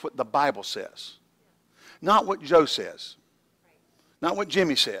against what the Bible says. Not what Joe says. Not what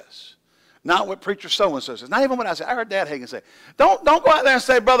Jimmy says. Not what preacher so-and-so says. Not even what I say. I heard Dad Hagin say, don't go out there and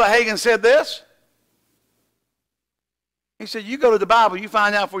say, Brother Hagin said this. He said, you go to the Bible, you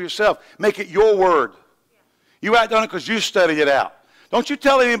find out for yourself. Make it your word. You act on it because you studied it out. Don't you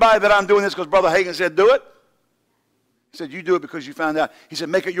tell anybody that I'm doing this because Brother Hagin said do it. He said, you do it because you found out. He said,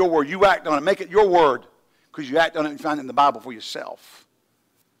 make it your word. You act on it. Make it your word because you act on it and find it in the Bible for yourself.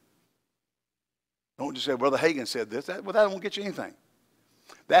 Don't just say, Brother Hagin said this. That won't get you anything.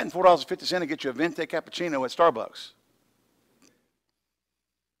 That and $4.50 will get you a Venti cappuccino at Starbucks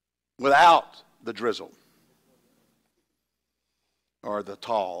without the drizzle or the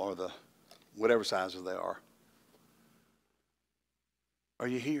tall or the whatever sizes they are. Are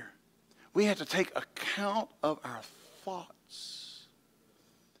you here? We have to take account of our thoughts.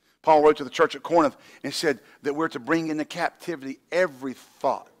 Paul wrote to the church at Corinth and said that we're to bring into captivity every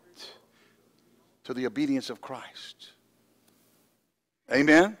thought to the obedience of Christ.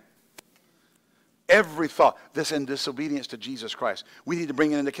 Amen? Every thought that's in disobedience to Jesus Christ. We need to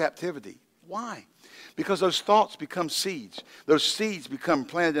bring it into captivity. Why? Because those thoughts become seeds. Those seeds become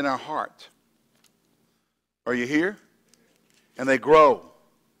planted in our heart. Are you here? And they grow.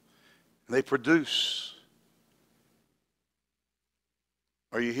 And they produce.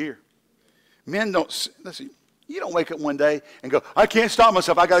 Are you here? Men don't, listen, you don't wake up one day and go, I can't stop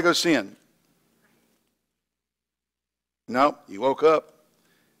myself, I got to go sin. No, you woke up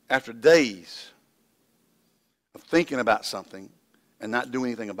after days of thinking about something and not doing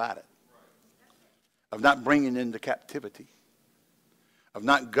anything about it. Of not bringing it into captivity. Of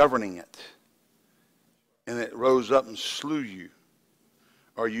not governing it. And it rose up and slew you.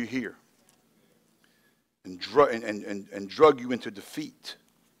 Are you here? And drug you into defeat.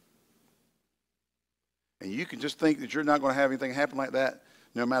 And you can just think that you're not going to have anything happen like that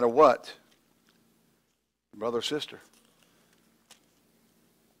no matter what, brother or sister.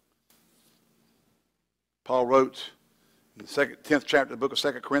 Paul wrote in the 10th chapter of the book of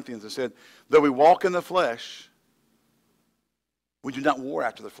 2 Corinthians and said, though we walk in the flesh, we do not war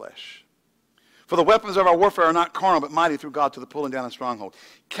after the flesh. For the weapons of our warfare are not carnal, but mighty through God to the pulling down of stronghold.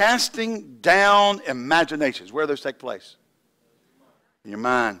 Casting down imaginations. Where do those take place? In your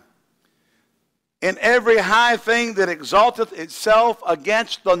mind. In every high thing that exalteth itself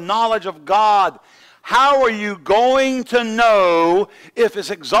against the knowledge of God. How are you going to know if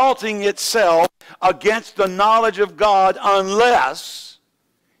it's exalting itself against the knowledge of God unless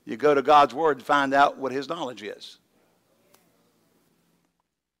you go to God's Word and find out what His knowledge is?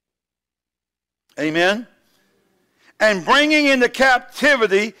 Amen? And bringing into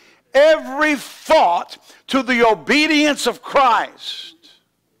captivity every thought to the obedience of Christ.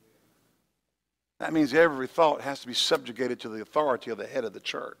 That means every thought has to be subjugated to the authority of the head of the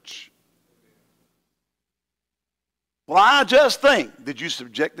church. Well, I just think, did you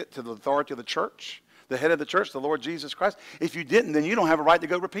subject it to the authority of the church? The head of the church, the Lord Jesus Christ? If you didn't, then you don't have a right to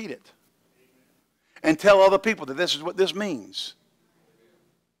go repeat it. And tell other people that this is what this means.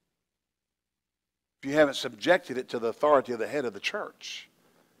 If you haven't subjected it to the authority of the head of the church.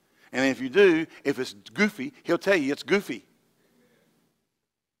 And if you do, if it's goofy, he'll tell you it's goofy.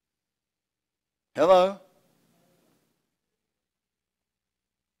 Hello?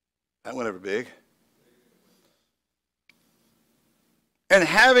 That went over big. And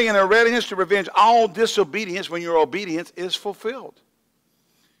having a readiness to revenge all disobedience when your obedience is fulfilled.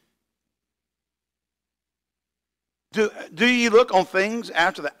 Do ye look on things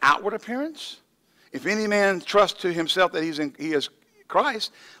after the outward appearance? If any man trust to himself that he is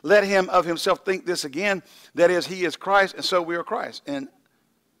Christ, let him of himself think this again, that is, he is Christ, and so we are Christ. And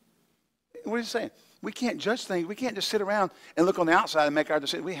what is he saying? We can't judge things. We can't just sit around and look on the outside and make our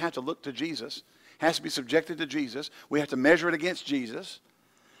decision. We have to look to Jesus. It has to be subjected to Jesus. We have to measure it against Jesus.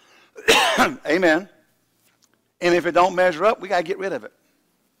 Amen. And if it don't measure up, we got to get rid of it.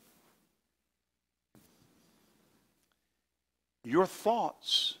 Your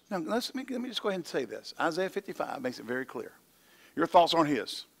thoughts. Now, let me just go ahead and say this. Isaiah 55 makes it very clear. Your thoughts aren't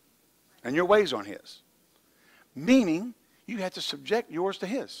his. And your ways aren't his. Meaning, you have to subject yours to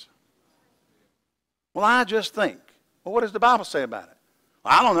his. Well, I just think. Well, what does the Bible say about it?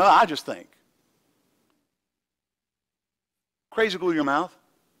 Well, I don't know. I just think. Crazy glue your mouth.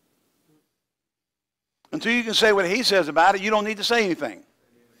 Until you can say what he says about it, you don't need to say anything.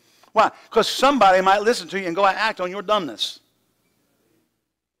 Why? Because somebody might listen to you and go and act on your dumbness.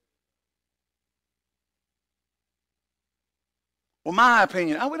 Well, my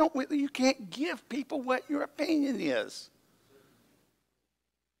opinion. Oh, you can't give people what your opinion is.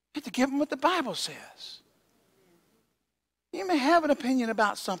 You have to give them what the Bible says. You may have an opinion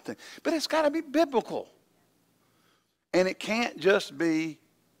about something, but it's got to be biblical. And it can't just be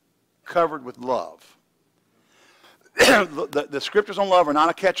covered with love. The scriptures on love are not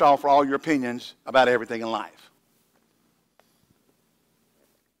a catch-all for all your opinions about everything in life.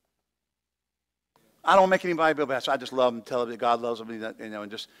 I don't make anybody feel bad, so I just love them, tell them that God loves them,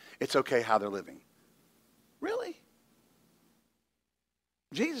 and just it's okay how they're living. Really?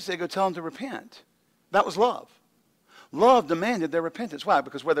 Jesus said, go tell them to repent. That was love. Love demanded their repentance. Why?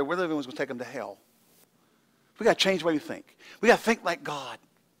 Because where they were living was going to take them to hell. We got to change the way we think. We got to think like God.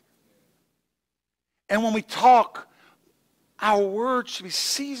 And when we talk, our words should be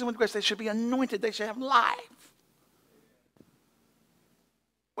seasoned with grace. They should be anointed. They should have life.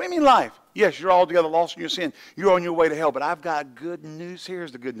 What do you mean life? Yes, you're altogether lost in your sin. You're on your way to hell. But I've got good news.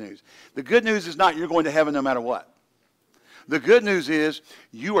 Here's the good news. The good news is not you're going to heaven no matter what. The good news is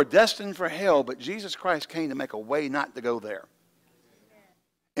you are destined for hell, but Jesus Christ came to make a way not to go there.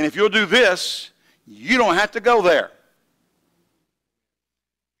 And if you'll do this, you don't have to go there.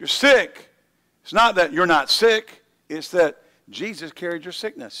 You're sick. It's not that you're not sick. It's that Jesus carried your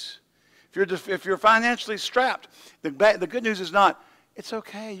sickness. If you're financially strapped, the good news is not, it's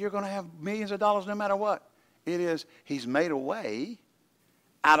okay, you're going to have millions of dollars no matter what. It is, he's made a way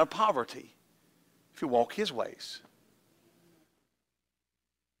out of poverty if you walk his ways.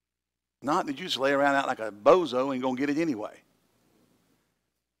 Not that you just lay around out like a bozo and going to get it anyway.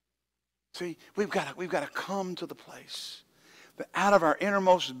 See, we've got to come to the place that out of our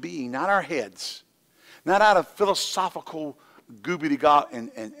innermost being, not our heads, not out of philosophical goobity-gop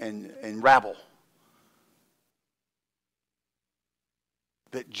and rabble,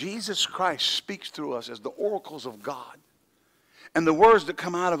 that Jesus Christ speaks through us as the oracles of God. And the words that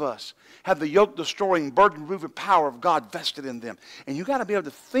come out of us have the yoke-destroying, burden-removing power of God vested in them. And you've got to be able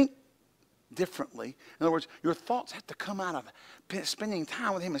to think differently. In other words, your thoughts have to come out of spending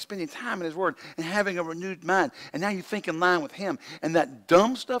time with him and spending time in his word and having a renewed mind. And now you think in line with him. And that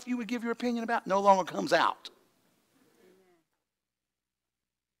dumb stuff you would give your opinion about no longer comes out.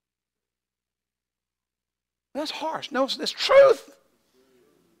 That's harsh. No, it's truth.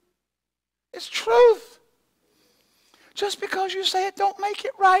 It's truth. Just because you say it don't make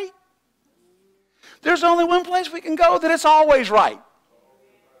it right. There's only one place we can go that it's always right.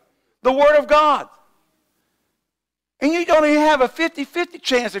 The Word of God. And you don't even have a 50-50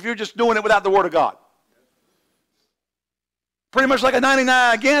 chance if you're just doing it without the Word of God. Pretty much like a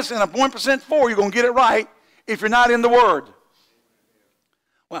 99 against and a 1% for, you're going to get it right if you're not in the Word.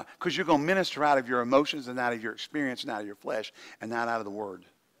 Why? Because you're going to minister out of your emotions and out of your experience and out of your flesh and not out of the Word.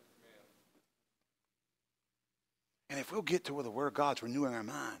 And if we'll get to where the Word of God's renewing our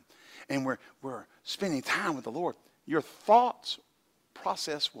mind and we're spending time with the Lord, your thoughts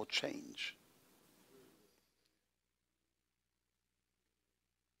process will change.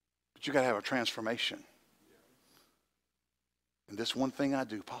 But you got to have a transformation. And this one thing I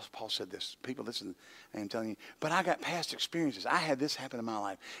do, Apostle Paul said this. People, listen, I am telling you. But I got past experiences. I had this happen in my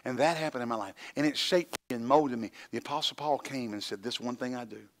life, and that happened in my life. And it shaped me and molded me. The Apostle Paul came and said, this one thing I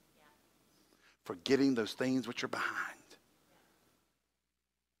do. Forgetting those things which are behind.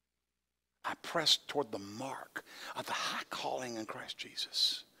 I press toward the mark of the high calling in Christ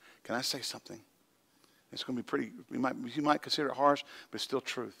Jesus. Can I say something? It's going to be pretty, you might consider it harsh, but it's still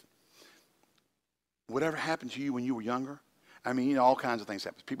truth. Whatever happened to you when you were younger, I mean, you know, all kinds of things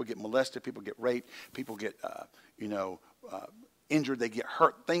happen. People get molested, people get raped, people get, injured, they get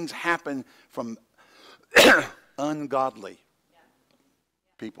hurt. Things happen from ungodly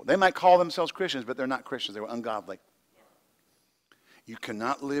people. They might call themselves Christians, but they're not Christians. They were ungodly. You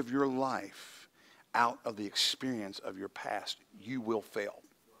cannot live your life out of the experience of your past. You will fail.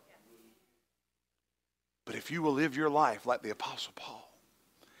 But if you will live your life like the Apostle Paul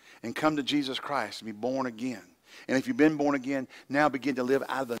and come to Jesus Christ and be born again, and if you've been born again, now begin to live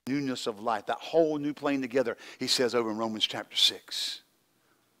out of the newness of life, that whole new plane together, he says over in Romans chapter 6,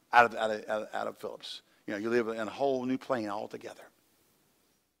 out of Phillips. You know, you live in a whole new plane altogether.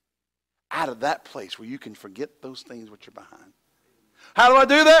 Out of that place where you can forget those things which are behind. How do I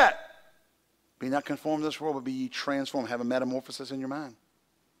do that? Be not conformed to this world, but be ye transformed. Have a metamorphosis in your mind.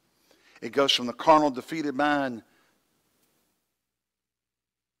 It goes from the carnal, defeated mind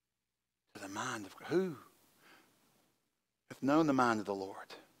to the mind of who? Hath known the mind of the Lord.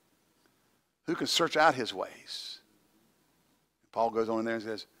 Who can search out his ways? Paul goes on in there and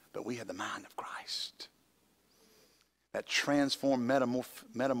says, but we have the mind of Christ. That transformed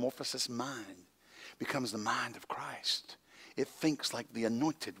metamorphosis mind becomes the mind of Christ. It thinks like the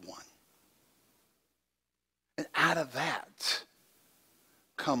anointed one. And out of that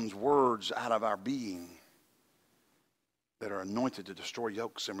comes words out of our being that are anointed to destroy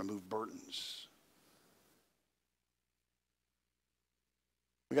yokes and remove burdens.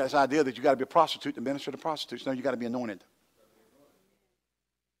 We got this idea that you got to be a prostitute to minister to prostitutes. No, you got to be anointed.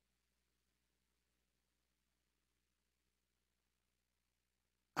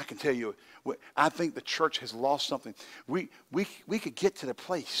 I can tell you, I think the church has lost something. We could get to the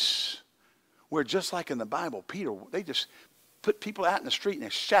place where, just like in the Bible, Peter, they just put people out in the street and a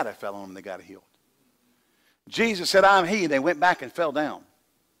shadow fell on them and they got healed. Jesus said, I'm he, and they went back and fell down.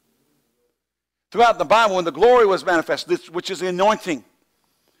 Throughout the Bible, when the glory was manifested, which is the anointing,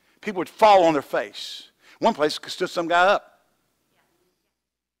 people would fall on their face. One place stood some guy up.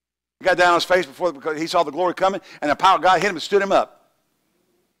 He got down on his face because he saw the glory coming, and the power of God hit him and stood him up.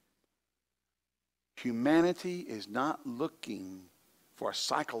 Humanity is not looking for a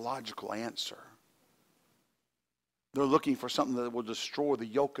psychological answer. They're looking for something that will destroy the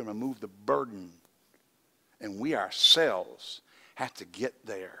yoke and remove the burden. And we ourselves have to get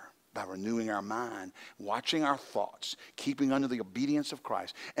there by renewing our mind, watching our thoughts, keeping under the obedience of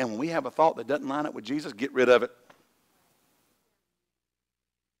Christ. And when we have a thought that doesn't line up with Jesus, get rid of it.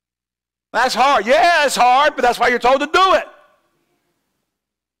 That's hard. Yeah, it's hard, but that's why you're told to do it.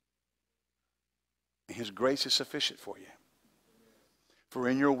 His grace is sufficient for you. For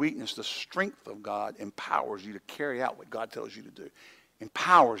in your weakness, the strength of God empowers you to carry out what God tells you to do.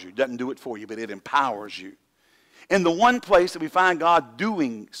 Empowers you. Doesn't do it for you, but it empowers you. In the one place that we find God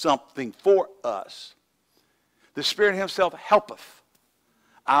doing something for us, the Spirit himself helpeth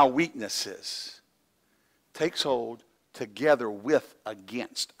our weaknesses. Takes hold together with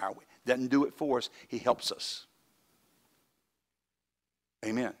against our weaknesses. Doesn't do it for us. He helps us.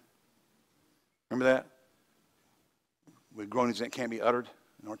 Amen. Remember that? With groanings that can't be uttered.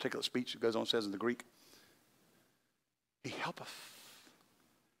 An articulate speech, it goes on and says in the Greek. He helpeth.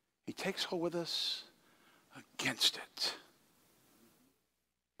 He takes hold with us against it.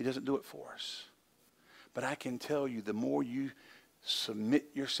 He doesn't do it for us. But I can tell you, the more you submit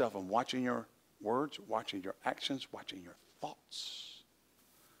yourself and watching your words, watching your actions, watching your thoughts,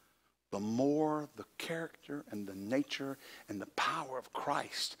 the more the character and the nature and the power of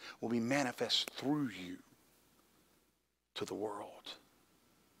Christ will be manifest through you to the world.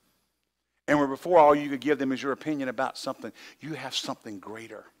 And where before all you could give them is your opinion about something, you have something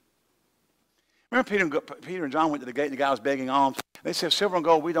greater. Remember Peter and John went to the gate and the guy was begging alms. They said, silver and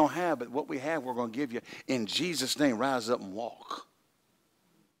gold we don't have, but what we have we're going to give you. In Jesus' name, rise up and walk.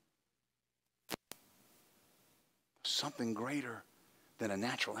 Something greater than a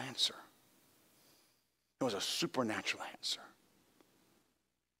natural answer. It was a supernatural answer.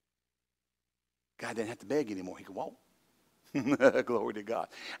 God didn't have to beg anymore. He could walk. Glory to God.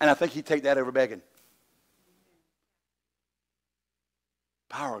 And I think he'd take that over begging.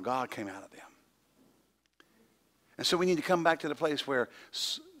 Power of God came out of them. And so we need to come back to the place where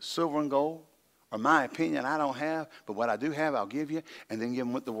silver and gold, or my opinion, I don't have, but what I do have, I'll give you, and then give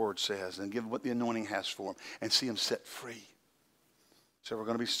them what the Word says, and give them what the anointing has for them, and see them set free. So we're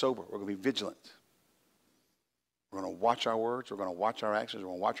going to be sober. We're going to be vigilant. We're going to watch our words. We're going to watch our actions. We're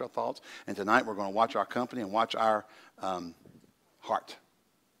going to watch our thoughts. And tonight we're going to watch our company and watch our heart.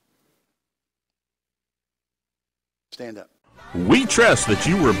 Stand up. We trust that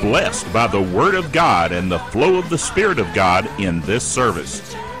you were blessed by the Word of God and the flow of the Spirit of God in this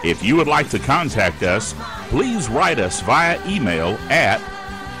service. If you would like to contact us, please write us via email at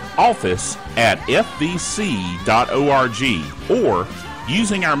office@fvc.org or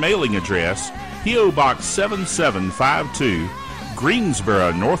using our mailing address, P.O. Box 7752,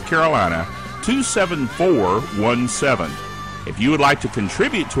 Greensboro, North Carolina, 27417. If you would like to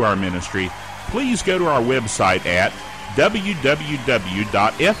contribute to our ministry, please go to our website at www.fvc.org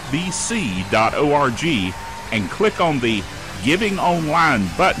and click on the Giving Online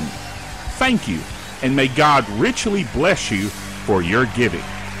button. Thank you, and may God richly bless you for your giving.